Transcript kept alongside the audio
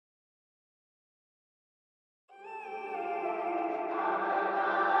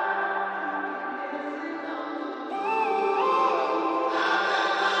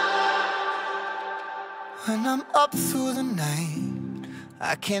When I'm up through the night,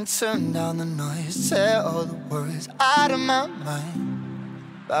 I can't turn down the noise, tear all the worries out of my mind.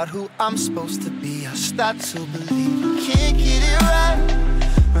 About who I'm supposed to be, I start to believe I can't get it right.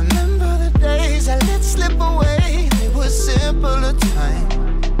 Remember the days I let slip away, they were simpler times.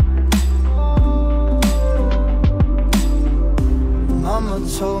 Mama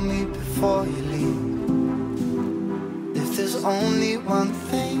told me before you leave, if there's only one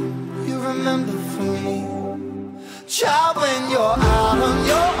thing you remember from me, child, when you're out on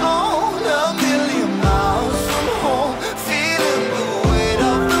your own, a million miles from home, feeling the weight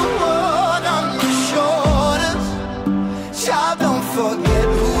of the world on your shoulders. Child, don't forget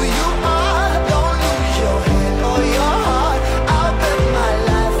who you are, don't lose your head or your heart. I'll bet my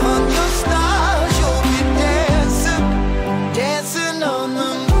life on your stars, you'll be dancing, dancing on the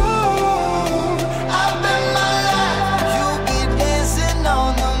moon. I'll bet my life you'll be dancing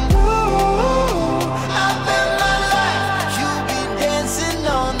on the moon. I'll bet my life you'll be dancing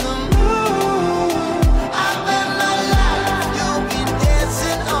on the moon. I'll bet my life you'll be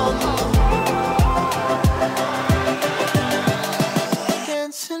dancing on the moon.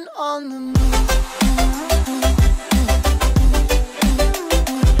 Dancing on the moon.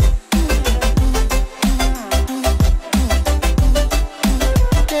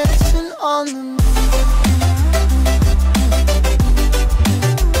 Dancing on the moon.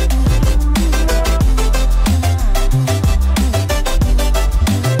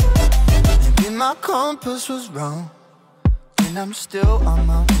 Maybe my compass was wrong, and I'm still on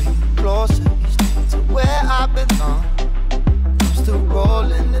my way closer each day to where I belong. I'm still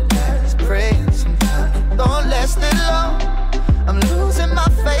rolling the dice, praying sometimes it don't last it long. I'm losing my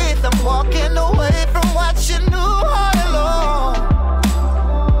faith, I'm walking away from what you knew all along.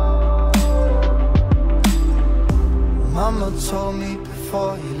 Mama told me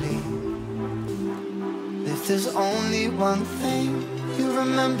before you leave, if there's only one thing you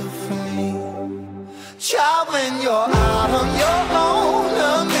remember from me, child, when you're out on your own,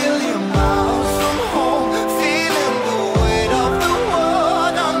 a million miles from home, feeling the weight of the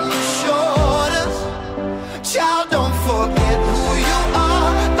world on your shoulders. Child, don't forget who you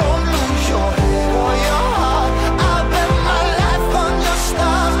are, don't lose your head or your heart. I'll bet my life on your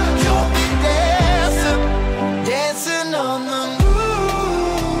stars, you'll be dancing, dancing on the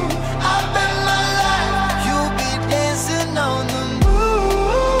moon. I'll bet my life you'll be dancing on the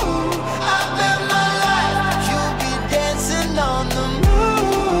moon. I'll bet my life you'll be dancing on the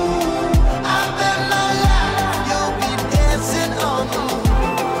moon. I'll bet my life you'll be dancing on the moon.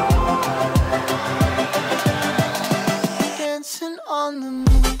 Dancing on the moon.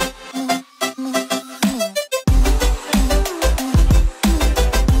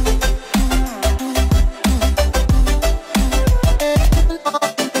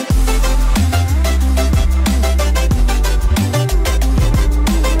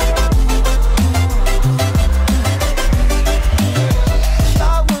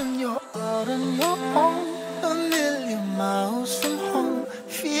 Child, when you're out on your own, a million miles from home,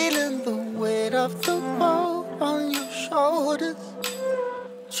 feeling the weight of the world on your shoulders.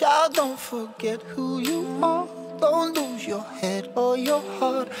 Child, don't forget who you are, don't lose your head or your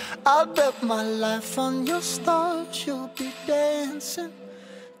heart. I'll bet my life on your stars, you'll be dancing,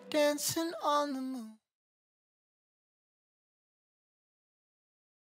 dancing on the moon.